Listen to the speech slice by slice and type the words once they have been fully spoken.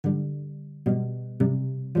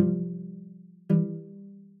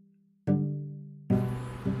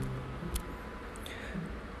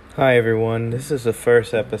Hi everyone, this is the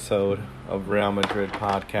first episode of Real Madrid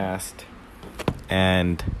podcast,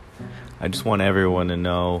 and I just want everyone to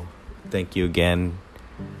know thank you again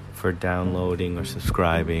for downloading or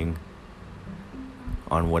subscribing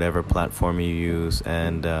on whatever platform you use,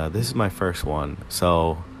 and this is my first one,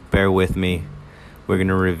 so bear with me. We're going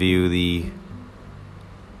to review the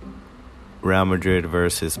Real Madrid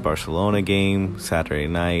versus Barcelona game Saturday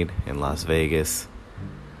night in Las Vegas.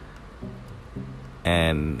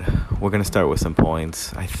 And we're going to start with some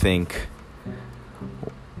points. I think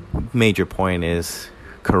major point is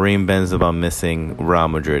Karim Benzema missing, Real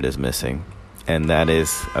Madrid is missing. And that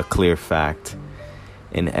is a clear fact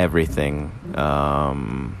in everything.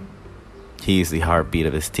 He's the heartbeat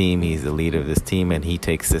of his team. He's the leader of this team. And he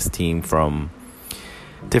takes this team from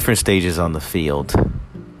different stages on the field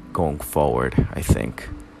going forward, I think.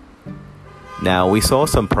 Now, we saw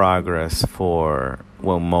some progress for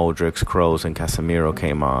when Modric, Kroos, and Casemiro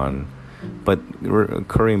came on. But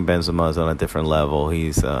Karim Benzema is on a different level.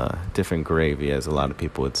 He's different gravy, as a lot of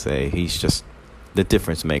people would say. He's just the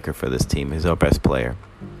difference maker for this team. He's our best player.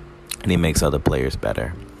 And he makes other players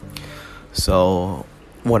better. So,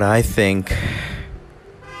 what I think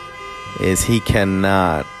is he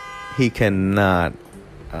cannot be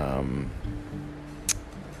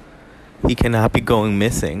going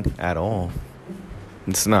missing at all.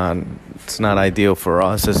 It's not ideal for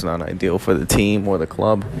us. It's not ideal for the team or the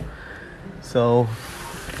club. So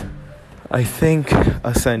I think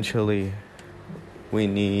essentially we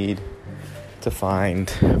need to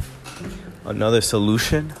find another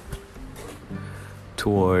solution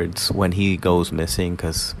towards when he goes missing,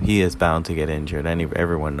 because he is bound to get injured.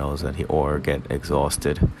 Everyone knows that or get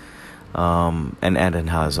exhausted. And Eden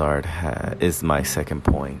Hazard is my second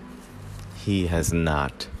point. He has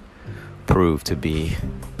not proved to be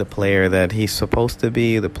the player that he's supposed to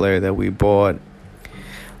be, the player that we bought.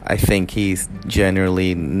 I think he's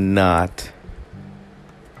generally not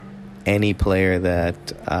any player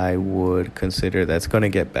that I would consider that's going to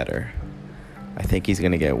get better. I think he's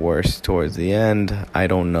going to get worse towards the end. I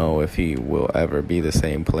don't know if he will ever be the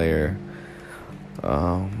same player.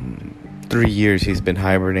 3 years he's been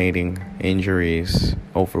hibernating, injuries,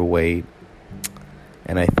 overweight.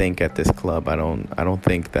 And I think at this club, I don't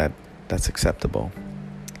think that's acceptable.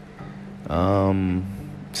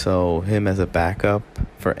 So him as a backup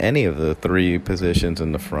for any of the three positions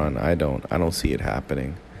in the front, I don't see it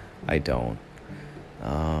happening. I don't.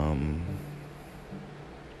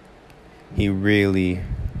 He really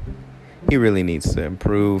needs to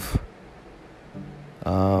improve.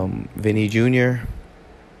 Vinny Jr.,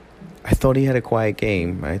 I thought he had a quiet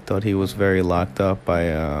game. I thought he was very locked up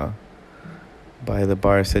by the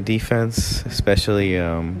Barca defense, especially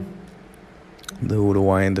the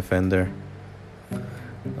Uruguayan defender,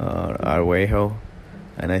 Araujo.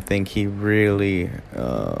 And I think he really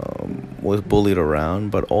was bullied around.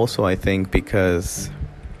 But also I think because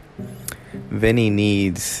Vinny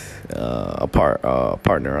needs a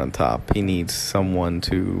partner on top. He needs someone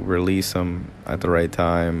to release him at the right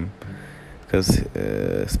time. Because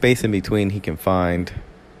space in between he can find,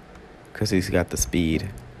 because he's got the speed.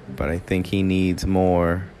 But I think he needs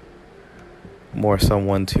more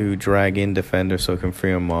someone to drag in defenders so it can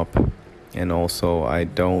free him up. And also, I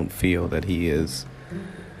don't feel that he is.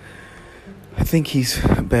 I think he's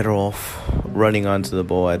better off running onto the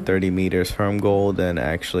ball at 30 meters from goal than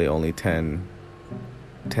actually only 10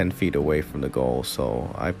 feet away from the goal.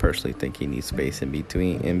 So I personally think he needs space in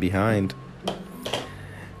behind.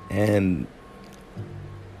 And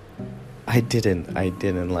I didn't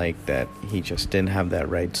like that he just didn't have that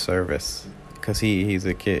right service, because he's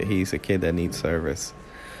a kid that needs service.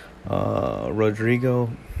 Rodrigo,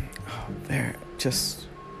 I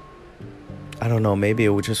don't know, maybe it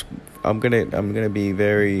would just I'm gonna be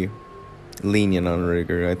very lenient on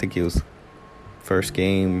Rodrigo. I think he was first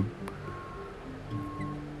game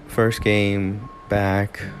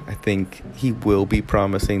back. I think he will be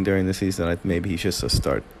promising during the season. Maybe he's just a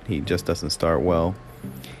start. He just doesn't start well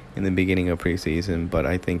in the beginning of preseason, but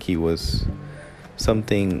I think he was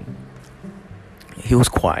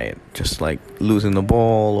quiet, just like losing the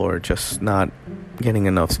ball or just not getting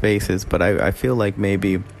enough spaces. But I feel like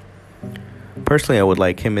maybe, personally, I would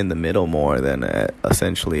like him in the middle more than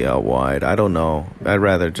essentially out wide. I don't know. I'd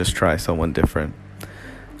rather just try someone different.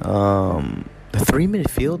 The three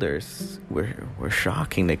midfielders were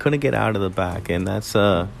shocking. They couldn't get out of the back, and that's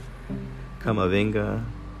Camavinga,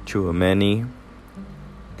 Tchouaméni,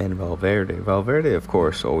 and Valverde. Valverde, of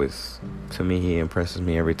course, always, to me, he impresses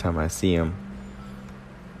me every time I see him.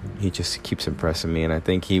 He just keeps impressing me, and I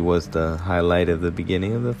think he was the highlight of the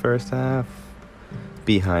beginning of the first half,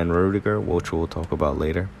 behind Rudiger, which we'll talk about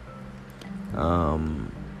later. I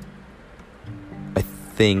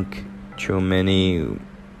think Tchouaméni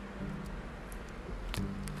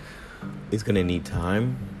is going to need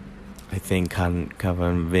time. I think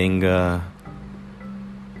Camavinga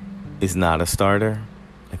is not a starter.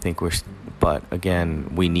 I think but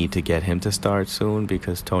again, we need to get him to start soon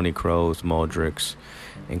because Toni Kroos, Modric,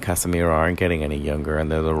 and Casemiro aren't getting any younger,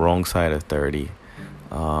 and they're the wrong side of 30.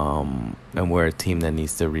 And we're a team that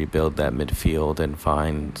needs to rebuild that midfield and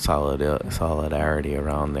find solidarity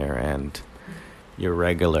around there. And your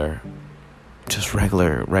regular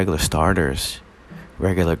starters,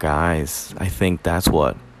 regular guys. I think that's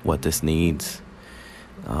what this needs.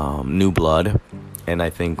 New blood. And I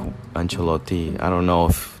think Ancelotti, I don't know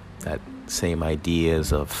if that same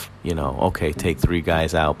ideas of, okay, take 3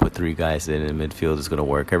 guys out, put 3 guys in midfield is going to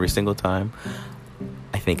work every single time.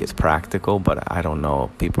 I think it's practical, but I don't know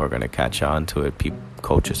if people are going to catch on to it.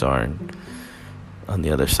 Coaches on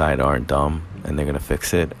the other side aren't dumb, and they're going to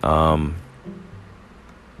fix it.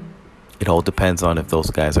 It all depends on if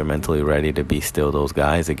those guys are mentally ready to be still those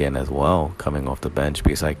guys again as well, coming off the bench.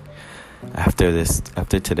 Because after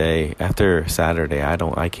Saturday,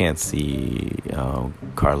 I can't see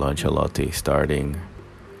Carlo Ancelotti starting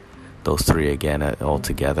those 3 again all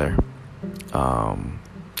together.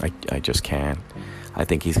 I just can't. I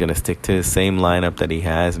think he's going to stick to the same lineup that he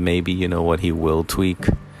has. Maybe, he will tweak.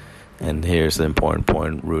 And here's the important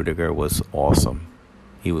point. Rudiger was awesome.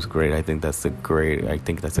 He was great. I think that's a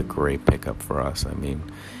great pickup for us.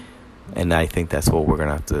 And I think that's what we're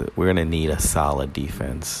going to need, a solid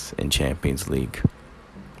defense in Champions League.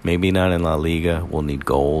 Maybe not in La Liga. We'll need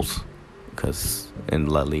goals because in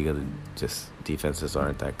La Liga, just defenses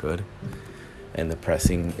aren't that good. And the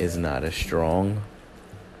pressing is not as strong.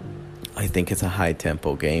 I think it's a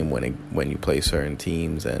high-tempo game when you play certain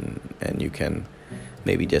teams and you can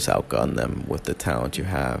maybe just outgun them with the talent you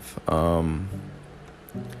have.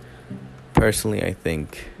 Personally, I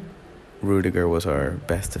think Rudiger was our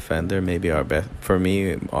best defender, maybe our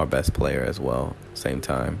best player as well, same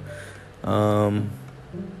time. I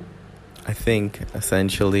think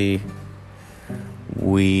essentially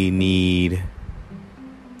we need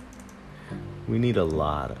a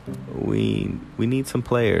lot. We need some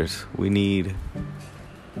players. We need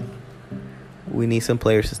some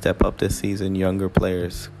players to step up this season, younger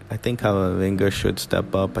players. I think Camavinga should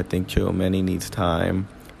step up. I think Tchouaméni needs time.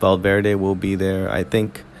 Valverde will be there. I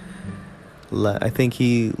think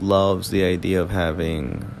he loves the idea of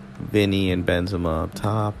having Vinny and Benzema up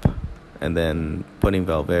top and then putting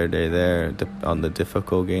Valverde there on the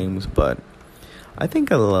difficult games. But I think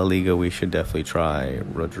in La Liga we should definitely try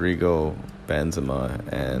Rodrigo, Benzema,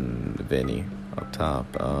 and Vinny up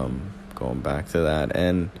top. Going back to that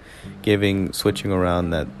and switching around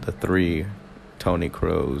the 3, Toni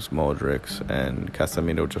Kroos, Modric, and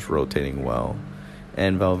Casemiro, just rotating well.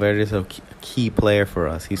 And Valverde is a key player for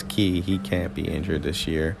us. He's key. He can't be injured this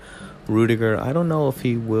year. Rudiger, I don't know if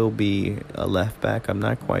he will be a left back. I'm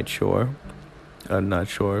not quite sure. I'm not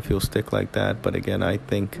sure if he'll stick like that. But again, I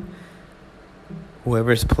think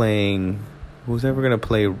whoever's going to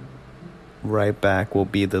play right back will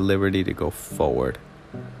be the liberty to go forward.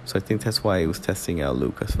 So I think that's why he was testing out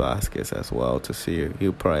Lucas Vazquez as well, to see if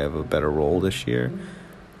he'll probably have a better role this year,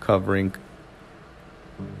 covering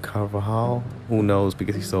Carvajal. Who knows,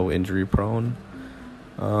 because he's so injury prone.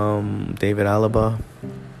 David Alaba,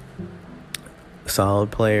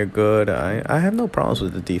 solid player, good. I have no problems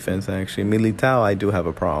with the defense, actually. Militao, I do have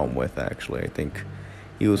a problem with, actually. I think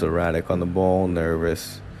he was erratic on the ball,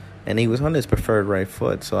 nervous. And he was on his preferred right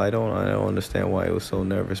foot, so I don't understand why he was so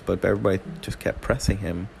nervous. But everybody just kept pressing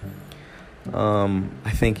him.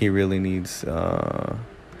 I think he really needs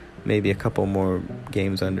maybe a couple more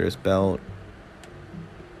games under his belt.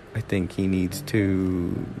 I think he needs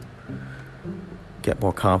to get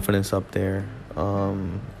more confidence up there.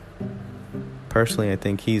 Personally, I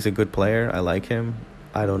think he's a good player. I like him.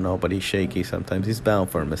 I don't know, but he's shaky sometimes. He's bound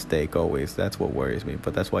for a mistake always. That's what worries me.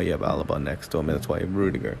 But that's why you have Alaba next to him, and that's why you have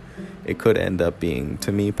Rudiger. It could end up being,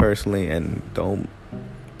 to me personally, and don't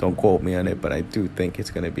quote me on it, but I do think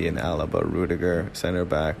it's going to be an Alaba, Rudiger center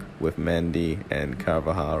back with Mendy and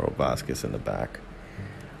Carvajal or Vazquez in the back.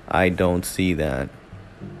 I don't see that.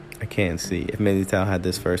 I can't see. If Militao had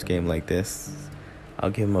this first game like this, I'll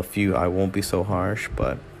give him a few. I won't be so harsh,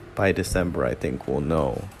 but by December, I think we'll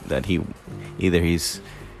know that he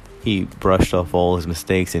brushed off all his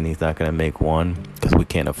mistakes and he's not going to make one because we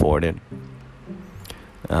can't afford it.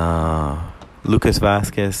 Lucas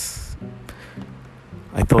Vazquez,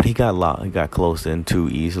 I thought he got close in too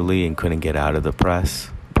easily and couldn't get out of the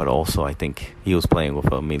press. But also, I think he was playing with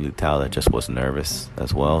a Militao that just was nervous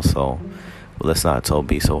as well. So let's not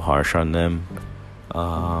be so harsh on them.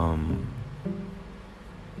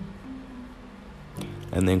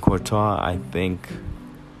 And then Courtois, I think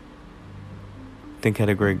had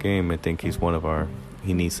a great game. I think he's one of our.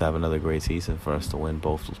 He needs to have another great season for us to win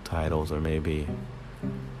both titles, or maybe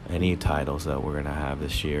any titles that we're gonna have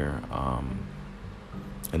this year.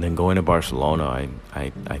 And then going to Barcelona,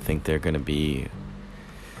 I think they're gonna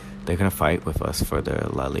fight with us for the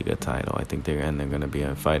La Liga title. I think they're gonna be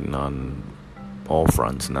fighting on all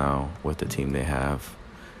fronts now with the team they have.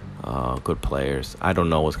 Good players. I don't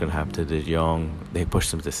know what's gonna happen to De Jong. They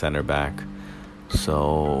pushed him to center back,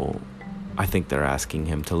 so I think they're asking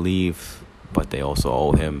him to leave, but they also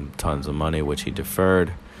owe him tons of money, which he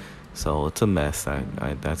deferred. So it's a mess.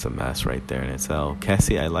 That's a mess right there in itself.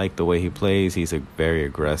 Kessie, I like the way he plays. He's very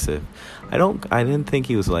aggressive. I didn't think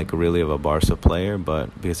he was like really of a Barca player,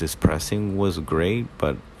 but because his pressing was great,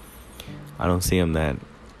 but I don't see him that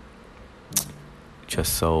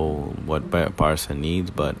just so what Barca needs.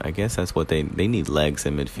 But I guess that's what they need, legs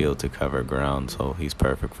in midfield to cover ground. So he's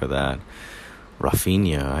perfect for that.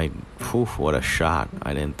 Rafinha, what a shot.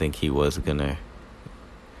 I didn't think he was gonna.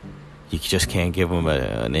 You just can't give him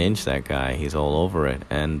an inch, that guy. He's all over it.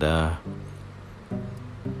 And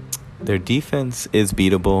their defense is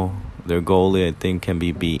beatable. Their goalie, I think, can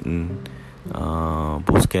be beaten.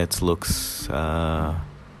 Busquets looks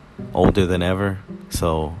older than ever.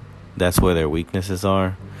 So that's where their weaknesses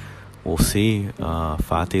are. We'll see.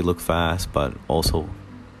 Fati looked fast, but also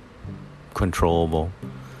controllable.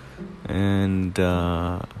 And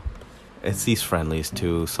it's these friendlies,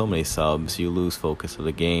 too. So many subs. You lose focus of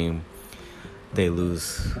the game. They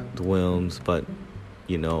lose the Wilms, but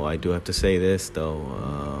I do have to say this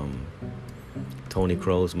though. Toni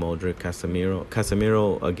Kroos, Modric,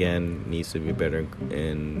 Casemiro again needs to be better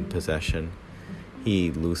in possession.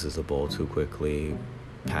 He loses the ball too quickly,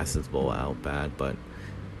 passes the ball out bad. But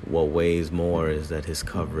what weighs more is that his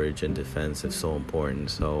coverage and defense is so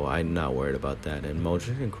important. So I'm not worried about that. And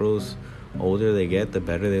Modric and Kroos, older they get, the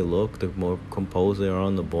better they look, the more composed they are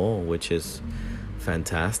on the ball, which is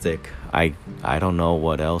fantastic. I don't know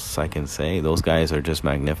what else I can say. Those guys are just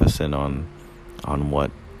magnificent on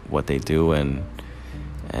what they do and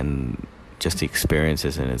just the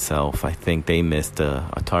experiences in itself. I think they missed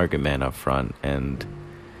a target man up front, and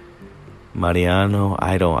Mariano,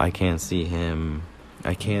 I can't see him.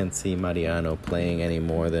 I can't see Mariano playing any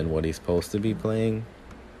more than what he's supposed to be playing.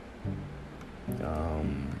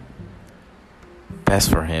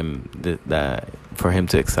 Best for him for him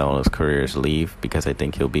to excel in his career is leave, because I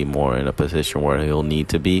think he'll be more in a position where he'll need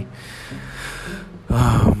to be.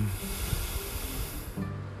 I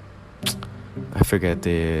forget,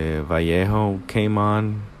 the Vallejo came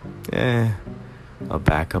on. A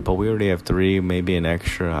backup, but we already have 3, maybe an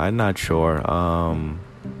extra. I'm not sure.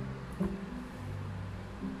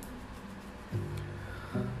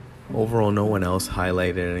 Overall, no one else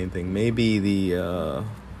highlighted anything. Maybe the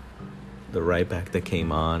right back that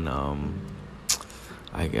came on.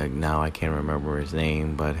 I can't remember his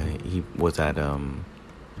name, but he was at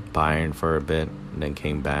Bayern for a bit and then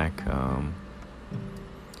came back.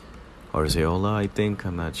 Orzola, I think.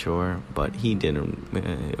 I'm not sure, but he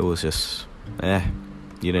didn't. It was just you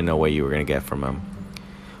didn't know what you were gonna get from him.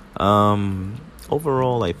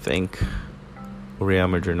 Overall, I think Real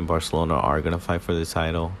Madrid and Barcelona are gonna fight for the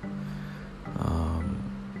title.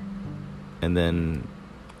 And then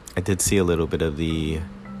I did see a little bit of the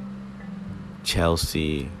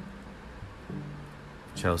Chelsea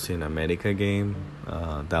and America game.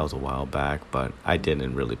 That was a while back, but I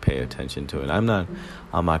didn't really pay attention to it. I'm not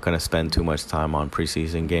going to spend too much time on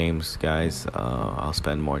preseason games, guys. I'll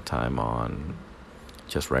spend more time on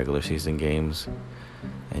just regular season games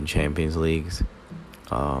and Champions Leagues.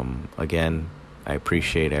 Again, I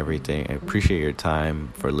appreciate everything. I appreciate your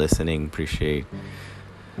time for listening. Appreciate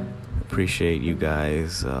you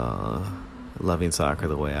guys loving soccer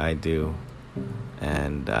the way I do.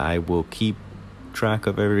 And I will keep track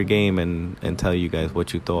of every game and tell you guys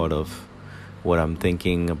what you thought of what I'm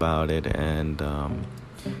thinking about it. And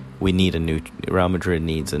Real Madrid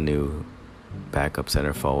needs a new backup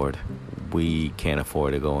center forward. We can't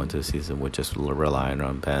afford to go into the season with just relying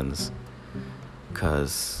on Benz,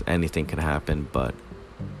 because anything can happen. But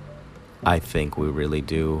I think we really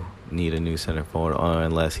do need a new center forward,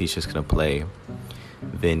 unless he's just going to play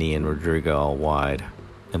Vinny and Rodrigo all wide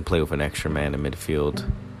and play with an extra man in midfield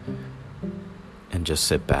and just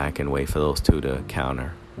sit back and wait for those two to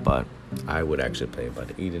counter. But I would actually play,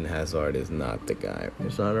 but Eden Hazard is not the guy.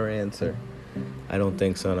 It's not our answer. I don't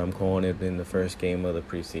think so, and I'm calling it in the first game of the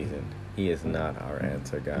preseason. He is not our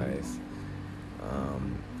answer, guys.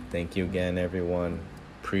 Thank you again, everyone.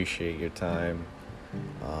 appreciate your time.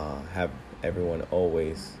 Have everyone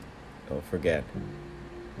always, don't forget,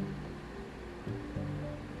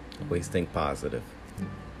 always think positive.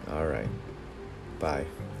 All right. Bye.